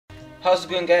How's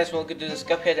it going, guys? Welcome to this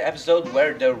Cuphead episode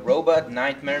where the robot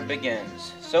nightmare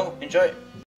begins. So, enjoy!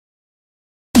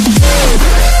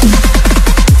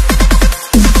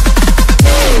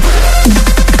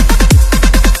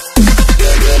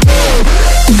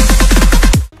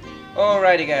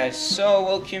 Alrighty guys, so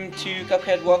welcome to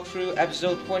Cuphead walkthrough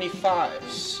episode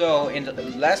 25. So, in the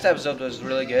last episode was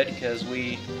really good because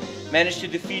we managed to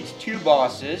defeat 2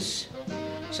 bosses.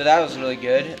 So that was really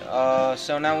good.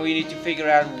 So now we need to figure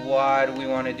out what we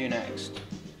want to do next.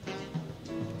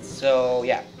 So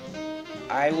yeah,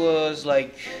 I was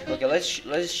like, okay,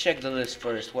 let's check the list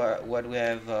first. What we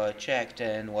have checked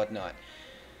and whatnot.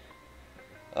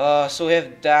 So we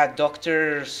have that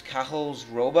Dr. Skachel's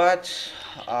robot.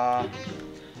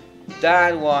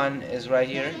 That one is right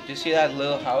here. Do you see that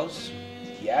little house?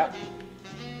 Yeah,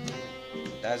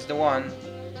 that's the one.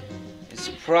 It's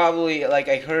probably, like,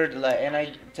 I heard, like, and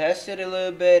I tested a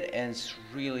little bit, and it's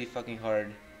really fucking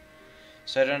hard.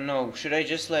 So I don't know, should I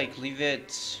just, like, leave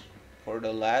it for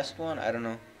the last one? I don't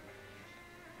know.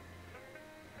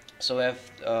 So we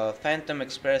have Phantom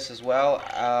Express as well.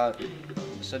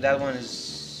 So that one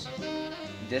is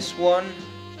this one,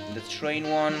 the train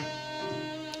one,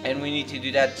 and we need to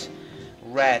do that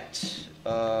rat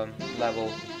level,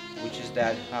 which is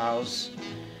that house.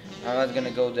 I'm not gonna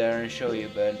go there and show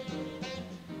you, but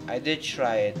I did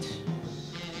try it.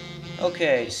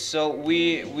 Okay, so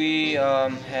we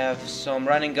have some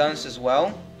running guns as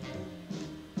well.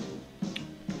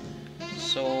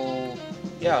 So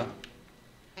yeah,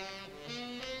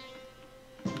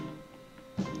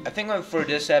 I think for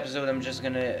this episode I'm just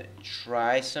gonna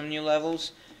try some new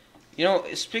levels. You know,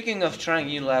 speaking of trying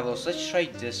new levels, let's try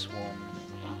this one.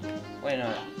 Why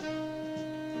not?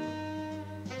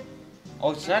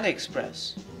 Oh, it's not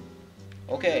Express.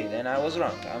 Okay, then I was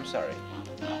wrong. I'm sorry.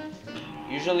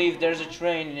 Usually if there's a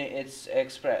train, it's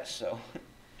Express, so...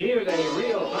 Here's a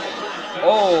real high-class...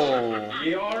 Oh!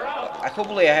 You're up!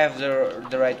 Hopefully I have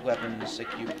the right weapons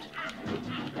equipped.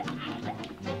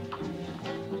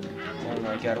 Oh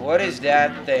my god, what is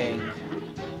that thing?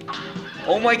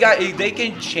 Oh my god, they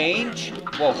can change?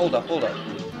 Whoa, hold up.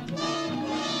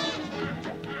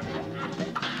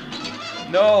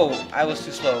 No, I was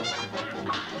too slow.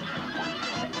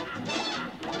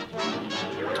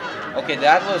 Okay,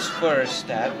 that was first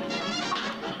step.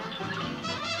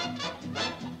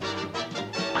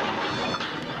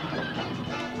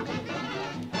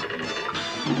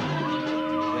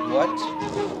 Wait, what?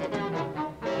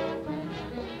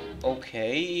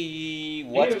 Okay,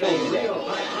 what killed me then?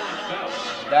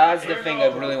 That's the thing I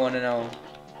really want to know.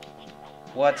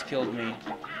 What killed me?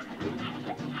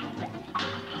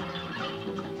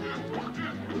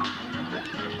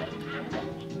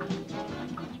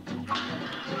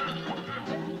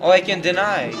 Oh, I can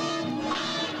deny.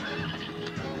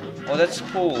 Oh, that's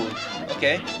cool.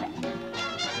 Okay.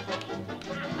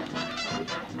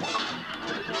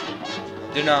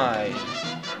 Denied.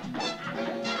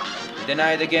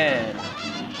 Denied again.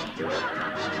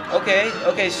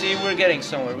 Okay, see, we're getting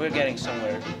somewhere.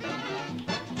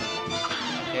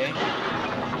 Okay.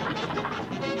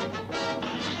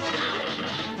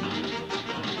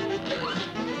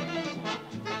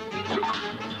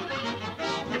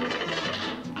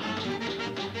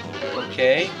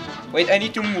 Okay. Wait, I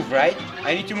need to move, right?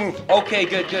 I need to move. Okay,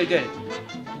 good.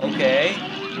 Okay.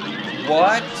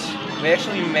 What? We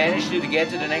actually managed to get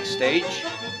to the next stage?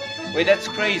 Wait, that's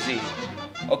crazy.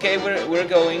 Okay, we're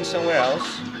going somewhere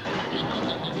else.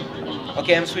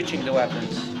 Okay, I'm switching the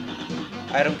weapons.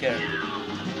 I don't care.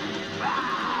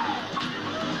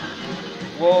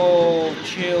 Whoa,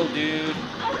 chill, dude.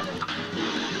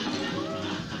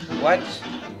 What?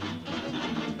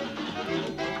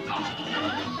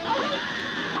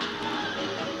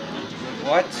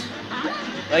 What?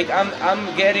 Like,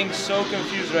 I'm getting so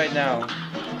confused right now.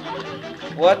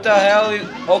 What the hell is...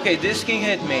 Okay, this can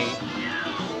hit me.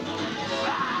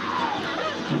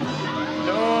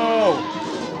 No!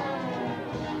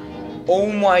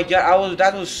 Oh my god,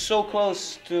 that was so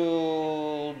close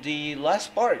to the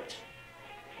last part.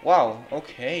 Wow,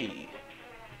 okay.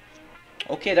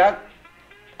 Okay,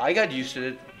 I got used to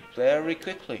it very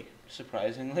quickly,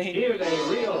 surprisingly. Here's a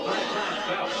real high-class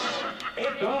belt.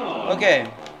 It's on. Okay.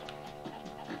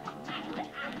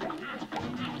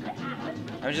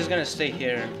 I'm just gonna stay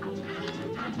here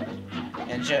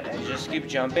and just keep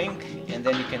jumping, and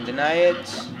then you can deny it.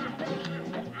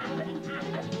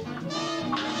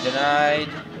 Denied.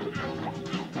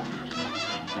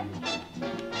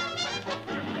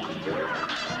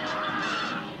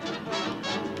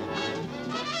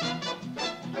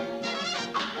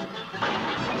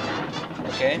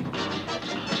 Okay.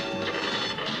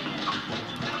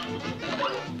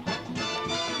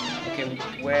 Okay,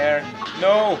 where?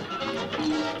 No!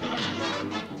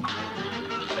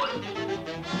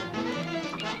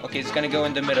 Okay, it's gonna go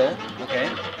in the middle. Okay.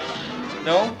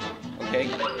 No? Okay.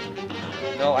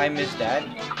 No, I missed that.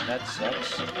 That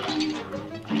sucks.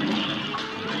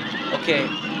 Okay,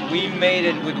 we made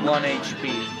it with 1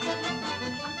 HP.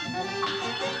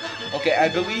 Okay, I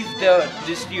believe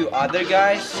these few other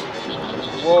guys...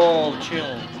 Whoa,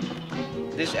 chill.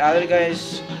 These other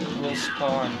guys will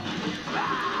spawn.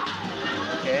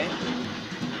 Okay.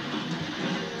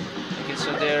 Okay,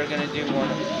 so they're gonna do one...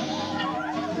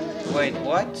 Wait,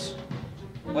 what?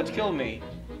 What killed me?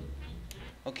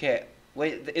 Okay,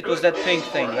 wait, it was that pink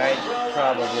thing, right?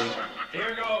 Probably.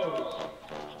 Here goes.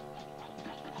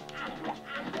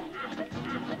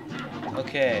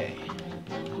 Okay.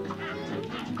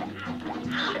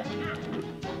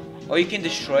 Oh, you can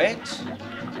destroy it?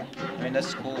 I mean,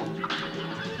 that's cool.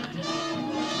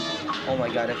 Oh my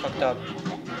god, I fucked up.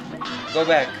 Go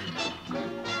back.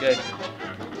 Good.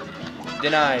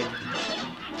 Denied.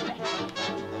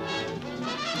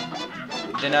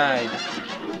 Denied.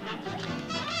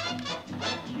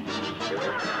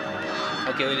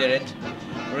 Okay, we did it.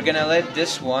 We're gonna let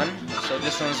this one. So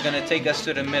this one's gonna take us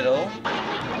to the middle.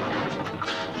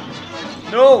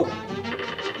 No!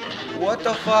 What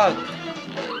the fuck?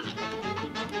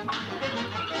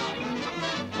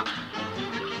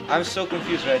 I'm so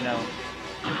confused right now.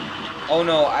 Oh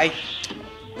no,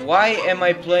 why am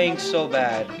I playing so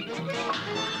bad?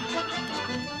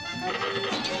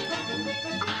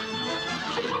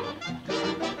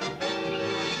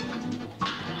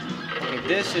 Okay,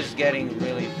 this is getting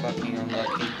really fucking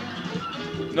unlucky.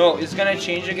 No, it's gonna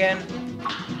change again.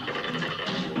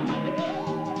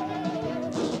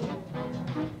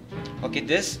 Okay,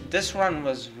 this run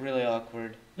was really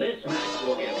awkward. This match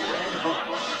will get red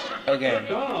hot. Again.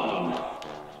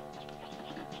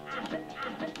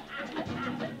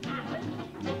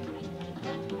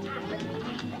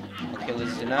 Okay,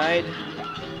 let's denied.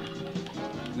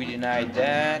 We denied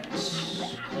that.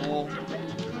 Cool.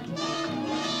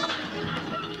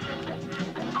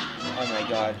 Oh my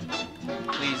god.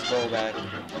 Please go back.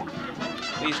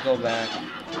 Please go back.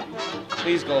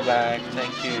 Please go back.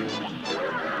 Thank you.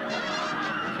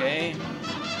 Okay.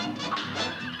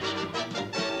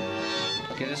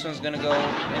 Okay, this one's gonna go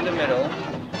in the middle.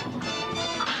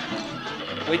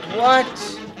 Wait, what?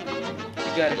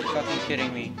 You gotta be fucking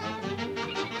kidding me.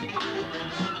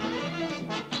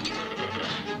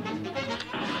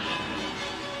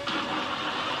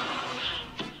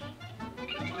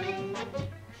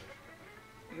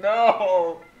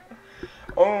 No!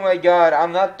 Oh my god,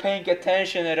 I'm not paying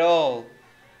attention at all.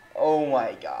 Oh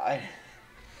my god.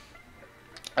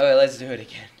 Okay, let's do it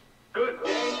again. Good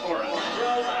day for a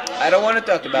throwback. I don't want to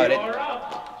talk about it. You're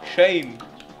up. Shame.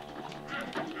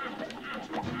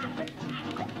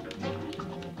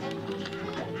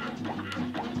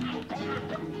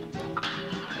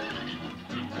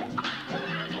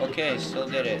 Okay, still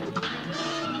did it.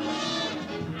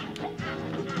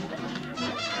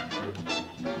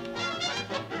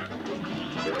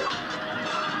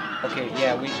 Okay,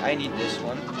 yeah, I need this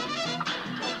one.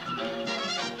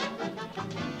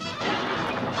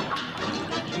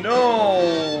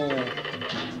 No!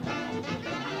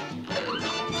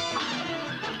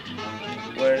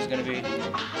 Where is it gonna be?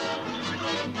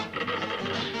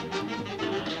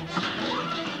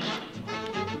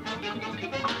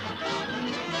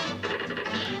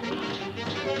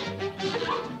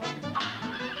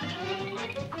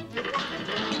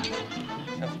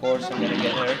 Of course, I'm gonna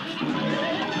get hurt.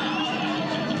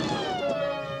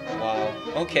 Wow.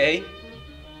 Okay.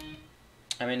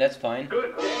 I mean, that's fine.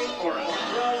 Good day for a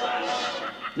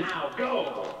throwback. Now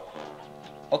go.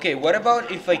 Okay, what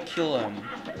about if I kill him?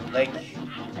 Like,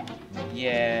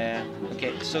 yeah.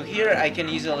 Okay, so here I can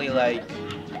easily, like,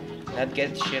 not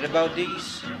get shit about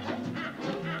these.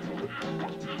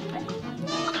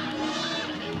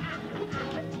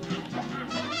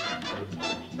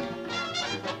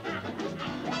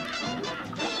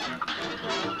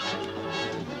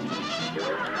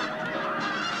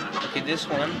 Okay, this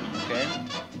one, okay.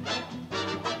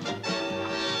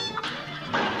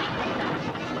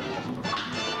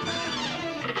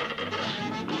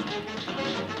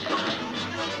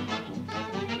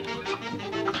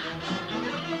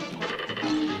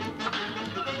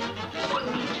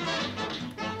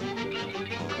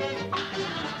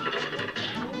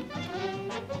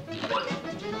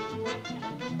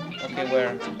 Okay,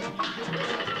 where?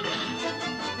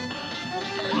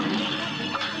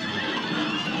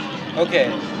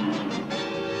 Okay.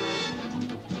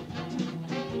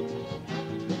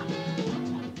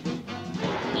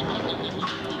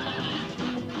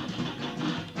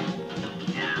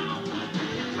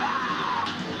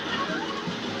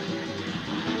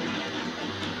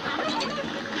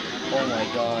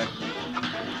 god.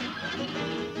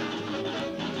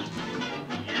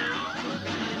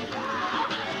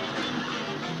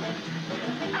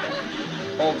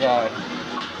 Oh god.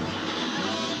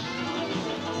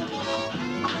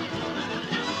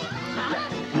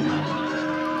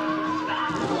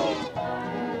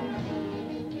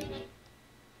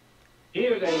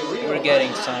 Here's a real We're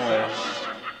getting somewhere.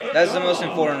 That's the most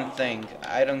important thing.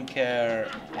 I don't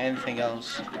care anything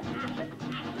else.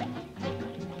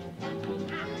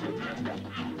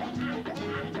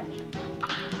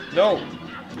 No!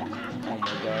 Oh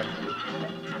my god.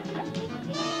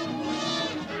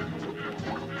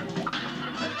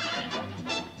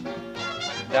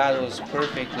 That was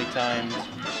perfectly timed.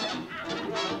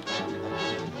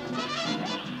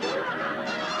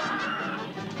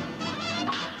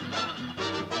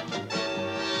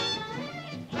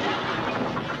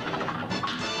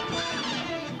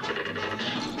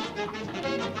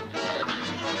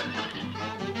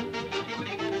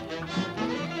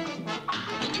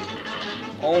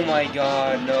 Oh my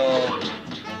god, no.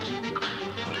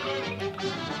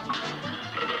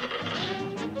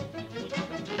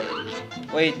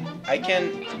 Wait, I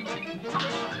can...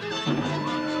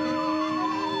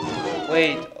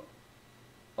 Wait.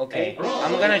 Okay,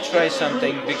 I'm gonna try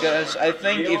something because I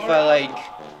think if I like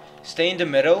stay in the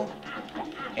middle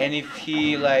and if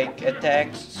he like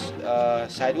attacks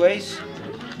sideways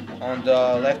on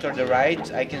the left or the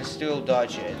right, I can still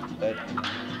dodge it, but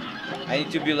I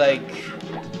need to be like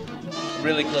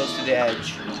really close to the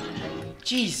edge.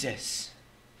 Jesus.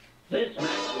 This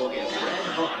match will get red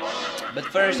hot. But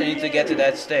first I need to get to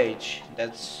that stage.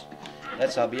 That's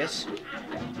obvious.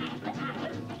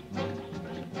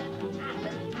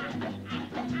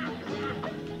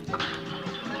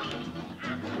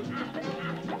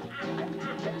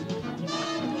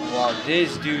 Wow,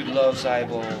 this dude loves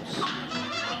eyeballs.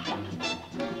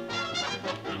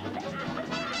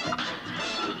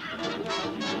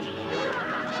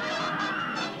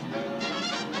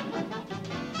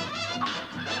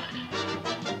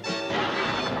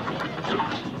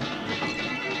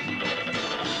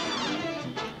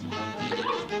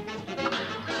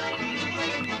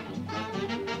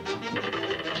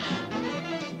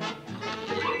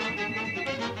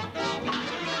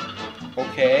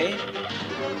 Okay.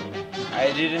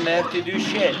 I didn't have to do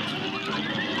shit.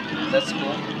 That's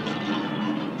cool.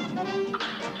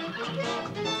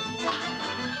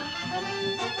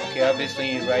 Okay,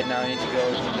 obviously right now I need to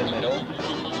go to the middle.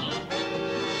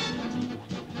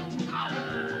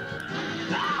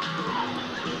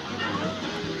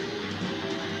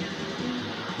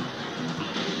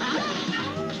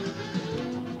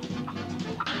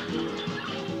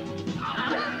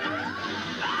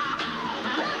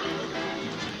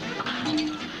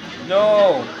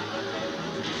 No!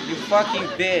 You fucking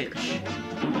bitch!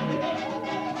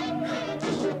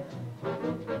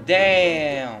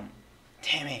 Damn!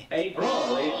 Damn it! A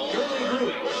brawl is surely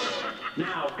brewing.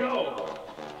 Now go.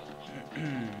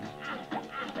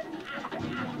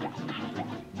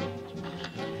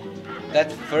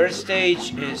 That first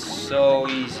stage is so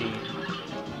easy.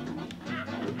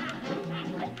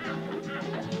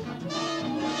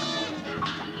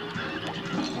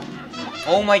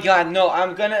 Oh my god, no,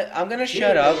 I'm gonna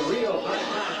shut up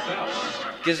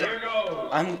because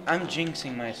I'm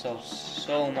jinxing myself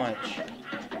so much.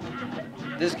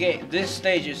 This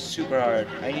stage is super hard.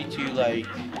 I need to like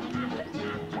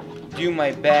do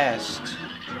my best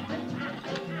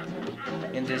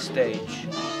in this stage.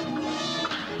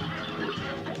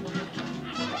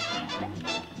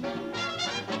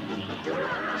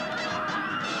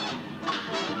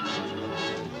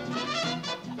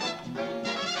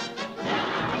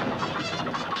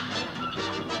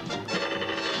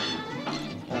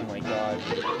 Oh my god.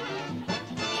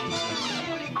 Jesus.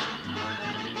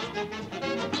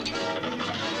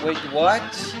 Wait,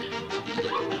 what?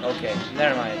 Okay,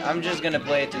 never mind. I'm just gonna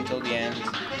play it until the end.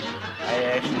 I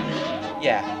actually...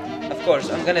 Yeah, of course,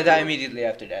 I'm gonna die immediately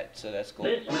after that, so that's cool.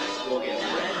 This match will get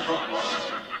red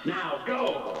hot. Now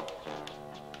go.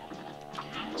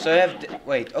 So I have...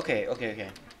 Wait, okay.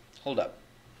 Hold up.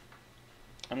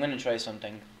 I'm gonna try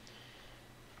something.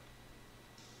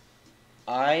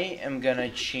 I am gonna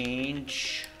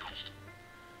change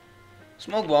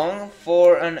Smoke Bomb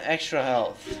for an extra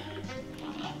health.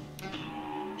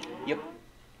 Yep.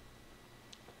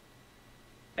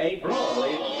 A brawl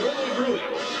is surely brewing.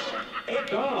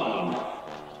 It's on.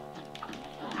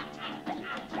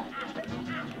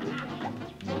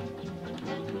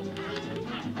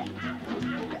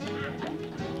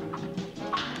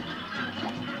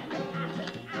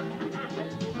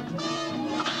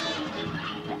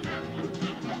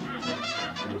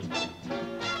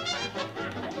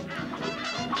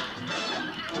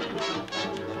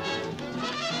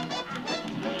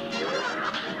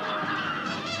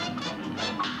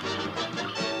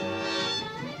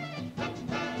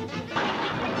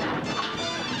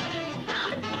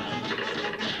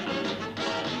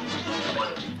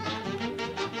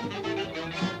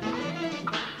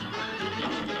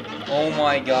 Oh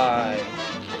my god.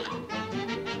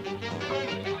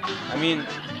 I mean,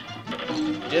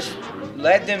 just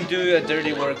let them do a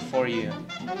dirty work for you.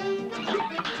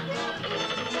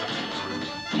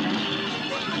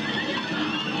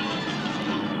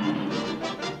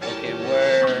 Okay,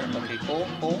 okay,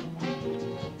 cool.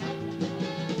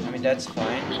 I mean, that's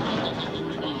fine.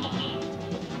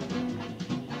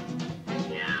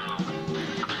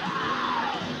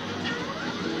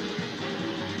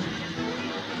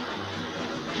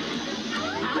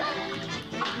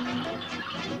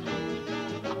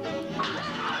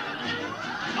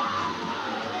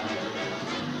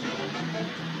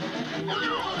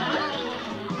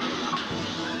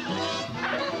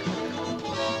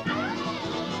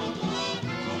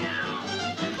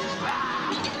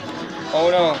 Oh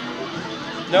no.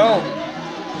 No!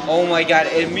 Oh my god,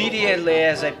 immediately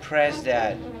as I pressed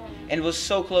that. And it was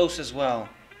so close as well.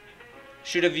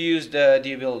 Should have used the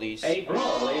abilities.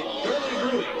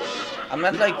 I'm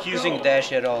not like using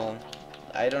dash at all.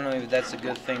 I don't know if that's a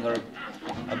good thing or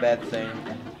a bad thing.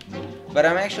 But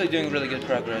I'm actually doing really good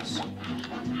progress.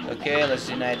 Okay, let's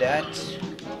deny that.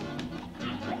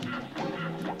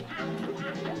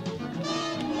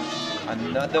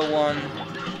 Another one.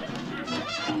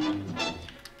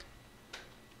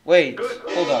 Wait,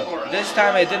 hold up. This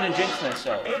time I didn't jinx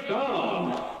myself.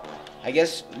 I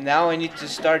guess now I need to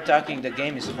start talking the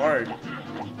game is hard.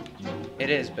 It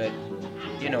is, but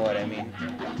you know what I mean.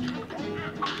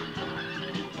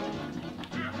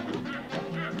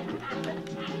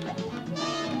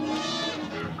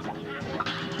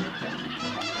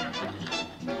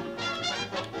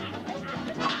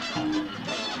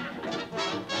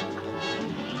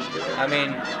 I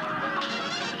mean,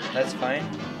 that's fine.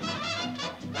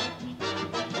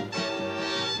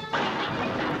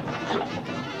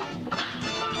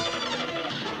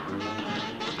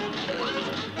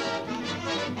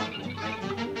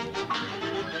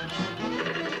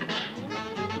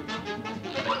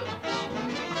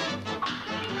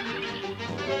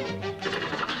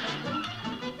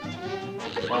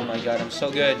 Oh my god, I'm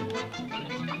so good.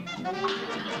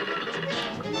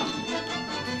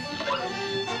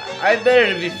 I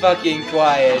better be fucking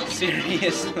quiet,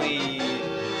 seriously.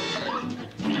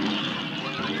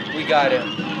 We got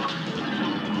him.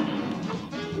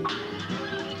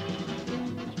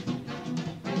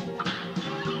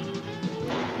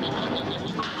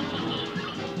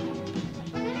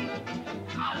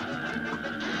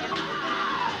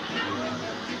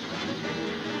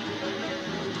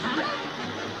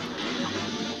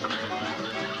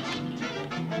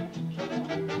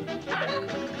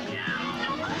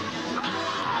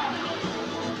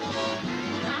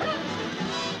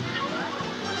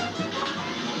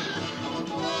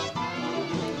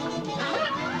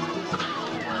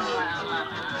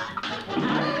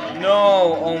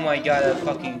 No! Oh my god, that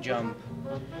fucking jump.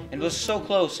 It was so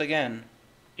close again.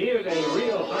 Here's a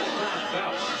real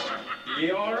high-class bout.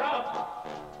 You're up.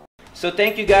 So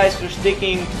thank you guys for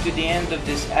sticking to the end of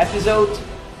this episode.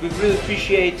 We really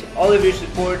appreciate all of your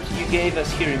support you gave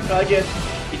us here in Project.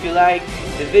 If you like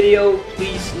the video,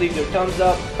 please leave your thumbs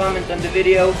up, comment on the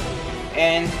video,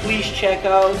 and please check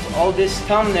out all these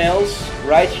thumbnails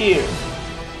right here.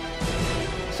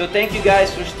 So thank you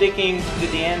guys for sticking to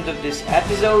the end of this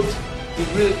episode. We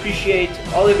really appreciate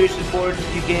all of your support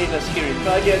you gave us here in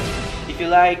Project. If you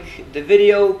like the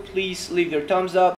video, please leave your thumbs up.